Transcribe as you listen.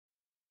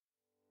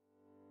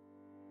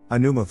A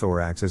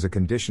pneumothorax is a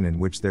condition in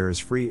which there is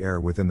free air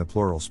within the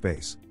pleural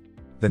space.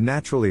 The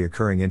naturally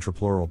occurring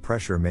intra-pleural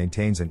pressure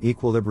maintains an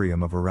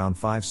equilibrium of around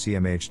 5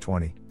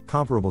 cmH20,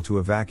 comparable to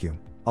a vacuum,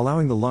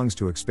 allowing the lungs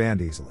to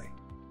expand easily.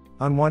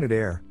 Unwanted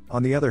air,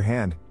 on the other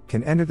hand,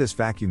 can enter this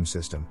vacuum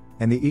system,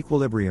 and the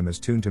equilibrium is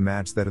tuned to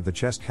match that of the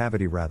chest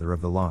cavity rather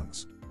of the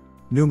lungs.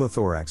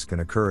 Pneumothorax can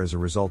occur as a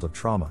result of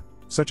trauma,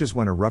 such as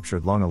when a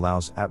ruptured lung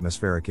allows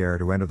atmospheric air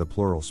to enter the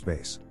pleural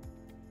space.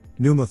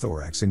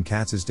 Pneumothorax in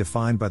cats is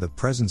defined by the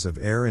presence of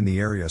air in the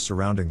area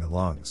surrounding the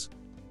lungs.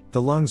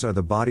 The lungs are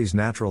the body's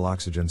natural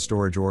oxygen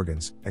storage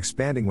organs,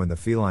 expanding when the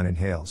feline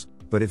inhales,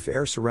 but if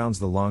air surrounds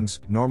the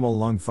lungs, normal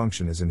lung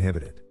function is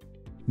inhibited.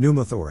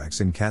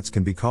 Pneumothorax in cats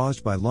can be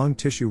caused by lung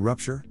tissue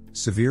rupture,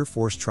 severe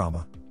force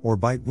trauma, or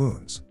bite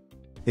wounds.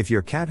 If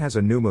your cat has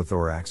a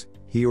pneumothorax,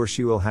 he or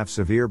she will have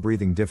severe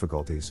breathing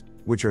difficulties,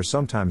 which are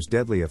sometimes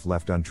deadly if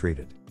left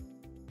untreated.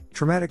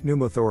 Traumatic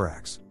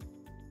pneumothorax.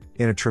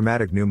 In a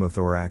traumatic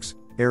pneumothorax,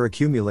 air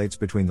accumulates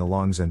between the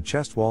lungs and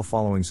chest wall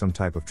following some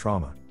type of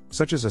trauma,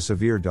 such as a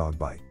severe dog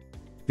bite.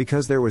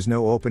 Because there was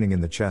no opening in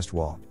the chest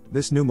wall,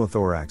 this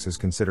pneumothorax is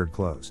considered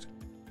closed.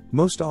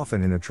 Most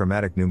often in a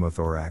traumatic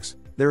pneumothorax,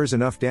 there is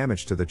enough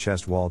damage to the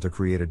chest wall to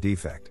create a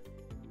defect.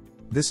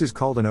 This is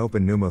called an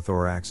open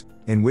pneumothorax,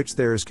 in which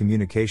there is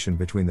communication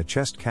between the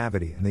chest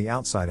cavity and the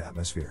outside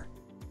atmosphere.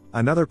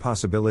 Another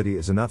possibility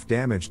is enough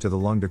damage to the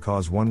lung to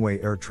cause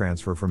one-way air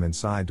transfer from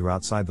inside to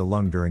outside the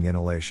lung during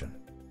inhalation.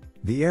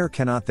 The air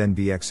cannot then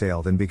be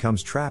exhaled and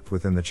becomes trapped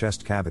within the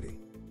chest cavity.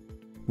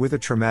 With a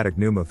traumatic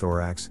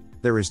pneumothorax,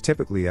 there is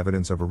typically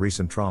evidence of a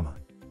recent trauma.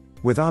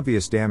 With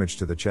obvious damage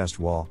to the chest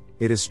wall,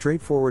 it is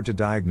straightforward to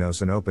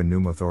diagnose an open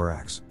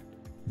pneumothorax.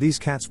 These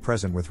cats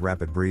present with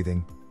rapid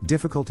breathing,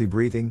 difficulty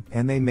breathing,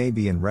 and they may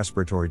be in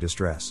respiratory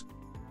distress.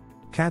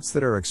 Cats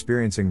that are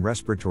experiencing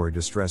respiratory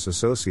distress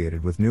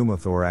associated with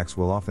pneumothorax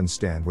will often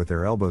stand with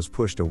their elbows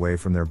pushed away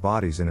from their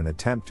bodies in an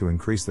attempt to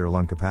increase their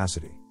lung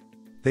capacity.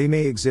 They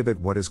may exhibit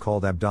what is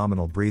called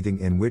abdominal breathing,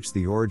 in which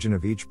the origin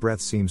of each breath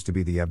seems to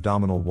be the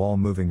abdominal wall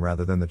moving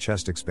rather than the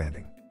chest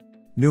expanding.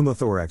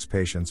 Pneumothorax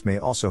patients may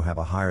also have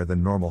a higher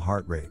than normal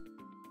heart rate.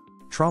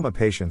 Trauma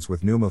patients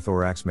with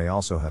pneumothorax may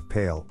also have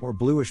pale or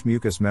bluish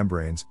mucous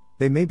membranes,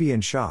 they may be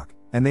in shock,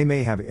 and they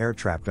may have air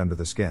trapped under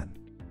the skin.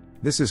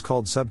 This is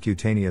called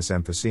subcutaneous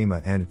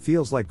emphysema, and it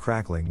feels like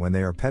crackling when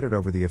they are petted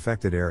over the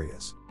affected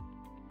areas.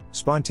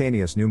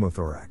 Spontaneous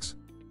pneumothorax.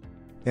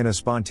 In a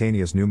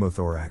spontaneous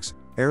pneumothorax,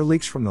 air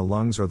leaks from the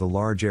lungs or the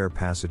large air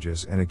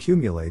passages and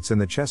accumulates in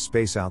the chest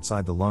space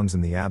outside the lungs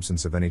in the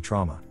absence of any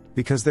trauma.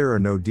 Because there are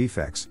no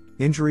defects,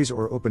 injuries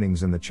or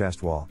openings in the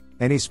chest wall,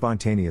 any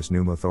spontaneous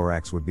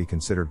pneumothorax would be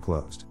considered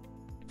closed.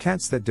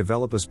 Cats that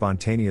develop a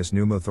spontaneous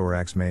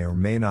pneumothorax may or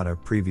may not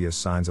have previous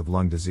signs of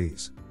lung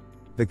disease.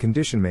 The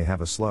condition may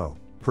have a slow,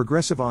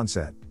 progressive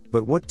onset,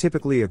 but what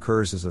typically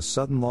occurs is a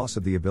sudden loss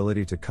of the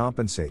ability to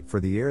compensate for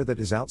the air that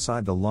is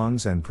outside the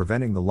lungs and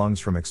preventing the lungs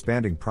from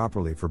expanding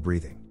properly for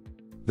breathing.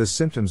 The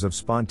symptoms of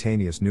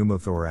spontaneous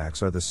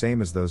pneumothorax are the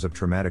same as those of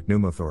traumatic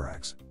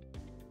pneumothorax.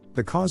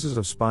 The causes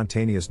of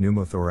spontaneous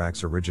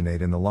pneumothorax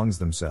originate in the lungs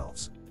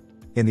themselves.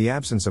 In the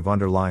absence of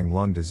underlying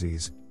lung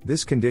disease,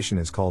 this condition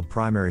is called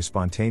primary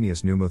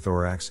spontaneous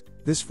pneumothorax.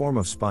 This form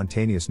of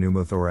spontaneous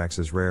pneumothorax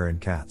is rare in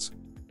cats.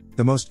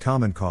 The most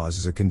common cause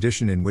is a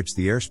condition in which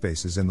the air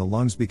spaces in the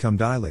lungs become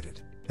dilated,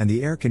 and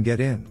the air can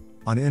get in,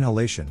 on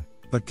inhalation,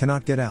 but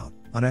cannot get out,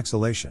 on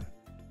exhalation.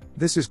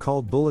 This is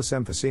called bullous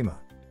emphysema.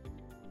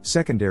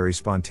 Secondary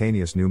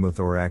spontaneous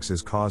pneumothorax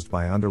is caused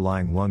by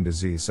underlying lung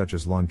disease such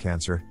as lung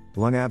cancer,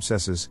 lung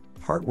abscesses,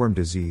 heartworm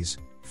disease,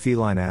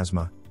 feline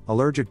asthma,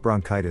 allergic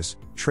bronchitis,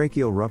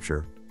 tracheal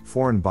rupture,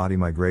 foreign body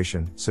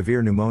migration,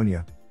 severe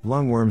pneumonia,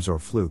 lungworms or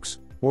flukes,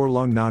 or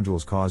lung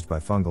nodules caused by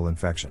fungal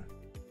infection.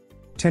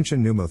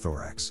 Tension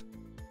pneumothorax.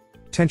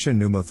 Tension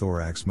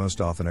pneumothorax most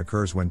often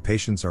occurs when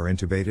patients are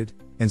intubated,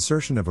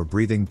 insertion of a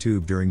breathing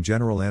tube during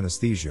general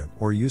anesthesia,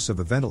 or use of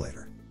a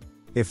ventilator.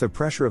 If the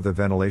pressure of the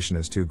ventilation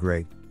is too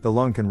great, the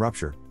lung can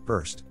rupture,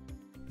 burst.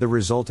 The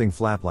resulting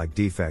flap-like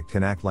defect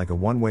can act like a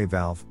one-way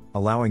valve,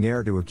 allowing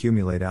air to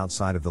accumulate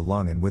outside of the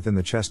lung and within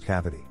the chest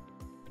cavity.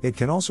 It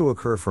can also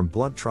occur from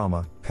blunt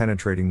trauma,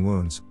 penetrating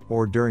wounds,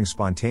 or during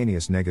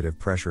spontaneous negative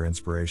pressure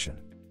inspiration.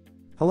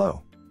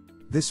 Hello.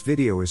 This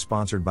video is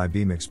sponsored by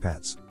Bmix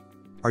Pets.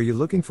 Are you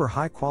looking for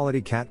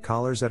high-quality cat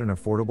collars at an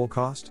affordable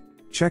cost?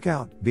 Check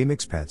out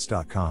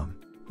bmixpets.com.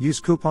 Use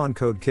coupon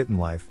code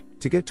KittenLife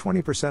to get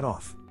 20%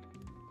 off.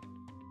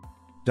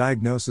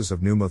 Diagnosis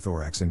of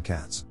pneumothorax in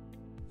cats.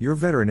 Your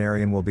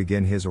veterinarian will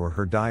begin his or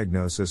her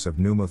diagnosis of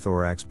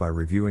pneumothorax by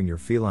reviewing your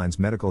feline's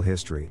medical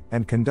history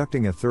and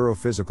conducting a thorough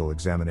physical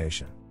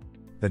examination.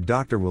 The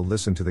doctor will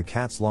listen to the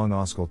cat's lung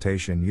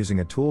auscultation using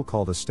a tool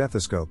called a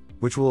stethoscope,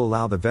 which will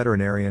allow the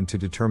veterinarian to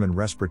determine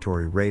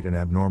respiratory rate and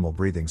abnormal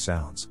breathing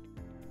sounds.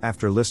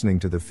 After listening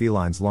to the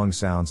feline's lung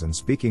sounds and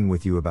speaking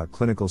with you about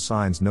clinical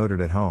signs noted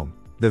at home,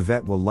 the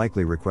vet will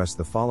likely request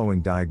the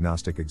following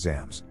diagnostic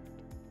exams.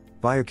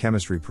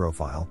 Biochemistry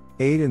profile,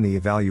 aid in the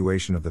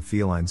evaluation of the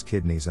feline's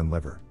kidneys and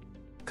liver.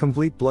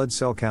 Complete blood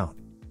cell count.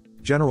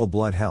 General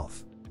blood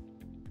health.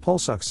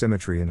 Pulse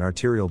oximetry and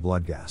arterial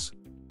blood gas.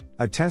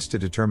 A test to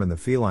determine the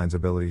feline's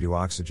ability to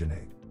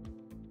oxygenate.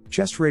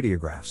 Chest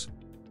radiographs.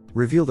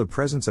 Reveal the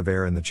presence of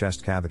air in the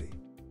chest cavity.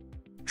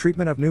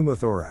 Treatment of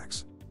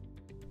pneumothorax.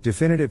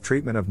 Definitive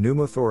treatment of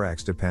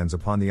pneumothorax depends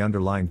upon the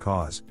underlying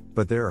cause,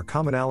 but there are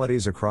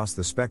commonalities across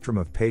the spectrum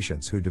of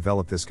patients who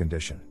develop this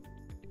condition.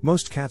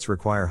 Most cats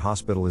require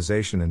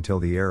hospitalization until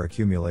the air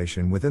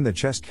accumulation within the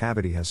chest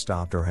cavity has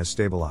stopped or has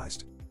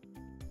stabilized.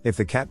 If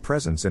the cat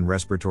presents in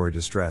respiratory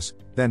distress,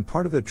 then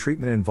part of the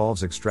treatment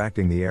involves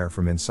extracting the air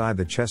from inside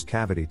the chest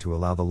cavity to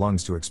allow the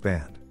lungs to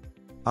expand.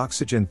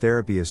 Oxygen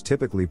therapy is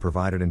typically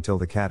provided until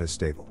the cat is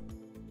stable.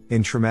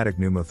 In traumatic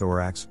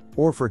pneumothorax,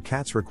 or for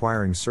cats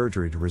requiring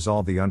surgery to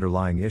resolve the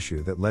underlying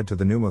issue that led to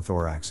the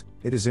pneumothorax,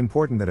 it is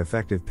important that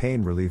effective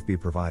pain relief be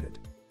provided.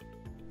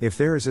 If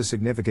there is a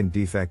significant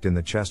defect in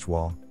the chest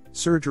wall,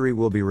 surgery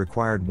will be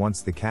required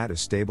once the cat is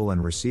stable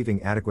and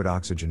receiving adequate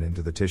oxygen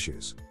into the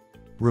tissues.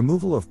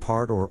 Removal of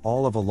part or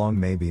all of a lung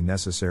may be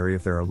necessary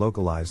if there are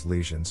localized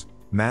lesions,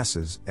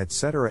 masses,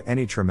 etc.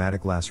 Any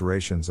traumatic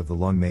lacerations of the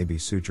lung may be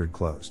sutured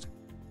closed.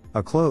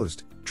 A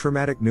closed,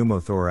 traumatic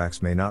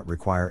pneumothorax may not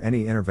require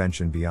any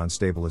intervention beyond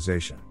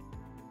stabilization.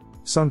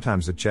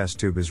 Sometimes a chest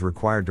tube is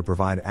required to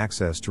provide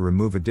access to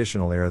remove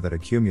additional air that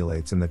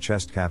accumulates in the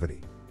chest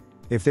cavity.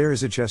 If there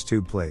is a chest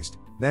tube placed,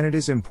 then it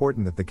is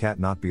important that the cat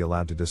not be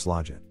allowed to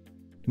dislodge it.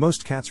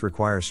 Most cats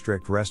require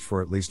strict rest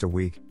for at least a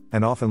week,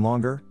 and often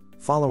longer,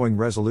 following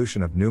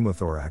resolution of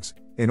pneumothorax,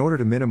 in order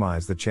to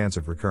minimize the chance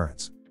of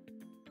recurrence.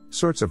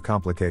 Sorts of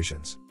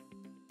complications.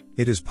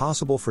 It is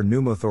possible for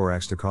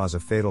pneumothorax to cause a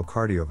fatal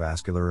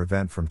cardiovascular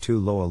event from too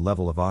low a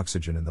level of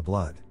oxygen in the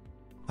blood.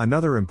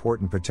 Another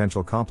important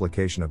potential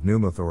complication of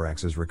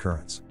pneumothorax is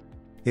recurrence.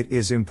 It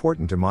is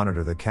important to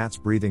monitor the cat's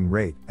breathing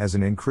rate, as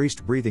an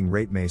increased breathing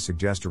rate may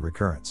suggest a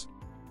recurrence.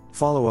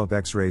 Follow-up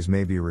X-rays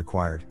may be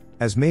required,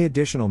 as may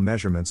additional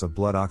measurements of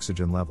blood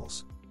oxygen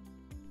levels.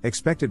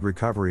 Expected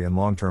recovery and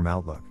long-term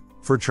outlook.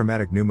 For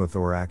traumatic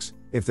pneumothorax,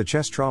 if the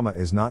chest trauma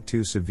is not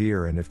too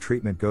severe and if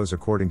treatment goes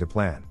according to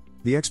plan,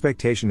 the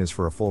expectation is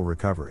for a full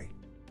recovery.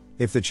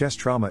 If the chest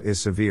trauma is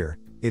severe,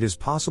 it is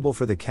possible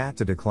for the cat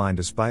to decline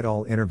despite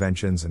all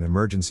interventions and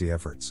emergency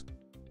efforts.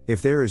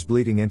 If there is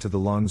bleeding into the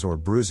lungs or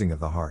bruising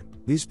of the heart,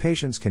 these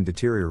patients can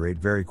deteriorate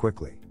very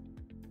quickly.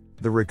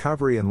 The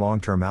recovery and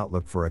long-term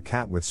outlook for a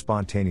cat with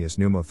spontaneous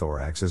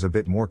pneumothorax is a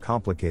bit more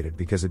complicated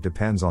because it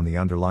depends on the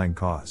underlying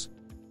cause.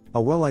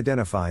 A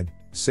well-identified,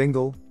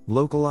 single,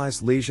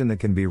 localized lesion that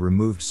can be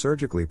removed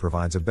surgically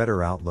provides a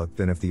better outlook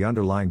than if the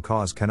underlying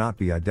cause cannot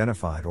be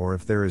identified or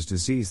if there is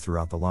disease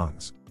throughout the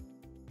lungs.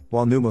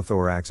 While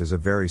pneumothorax is a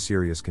very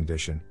serious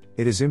condition,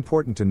 it is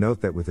important to note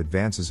that with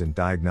advances in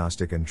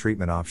diagnostic and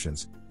treatment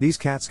options, these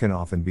cats can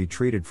often be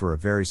treated for a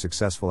very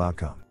successful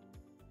outcome.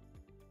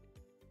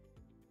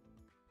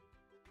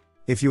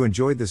 If you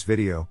enjoyed this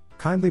video,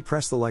 kindly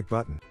press the like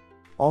button.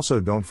 Also,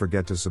 don't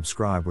forget to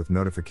subscribe with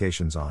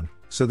notifications on,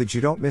 so that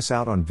you don't miss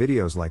out on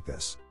videos like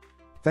this.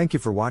 Thank you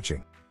for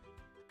watching.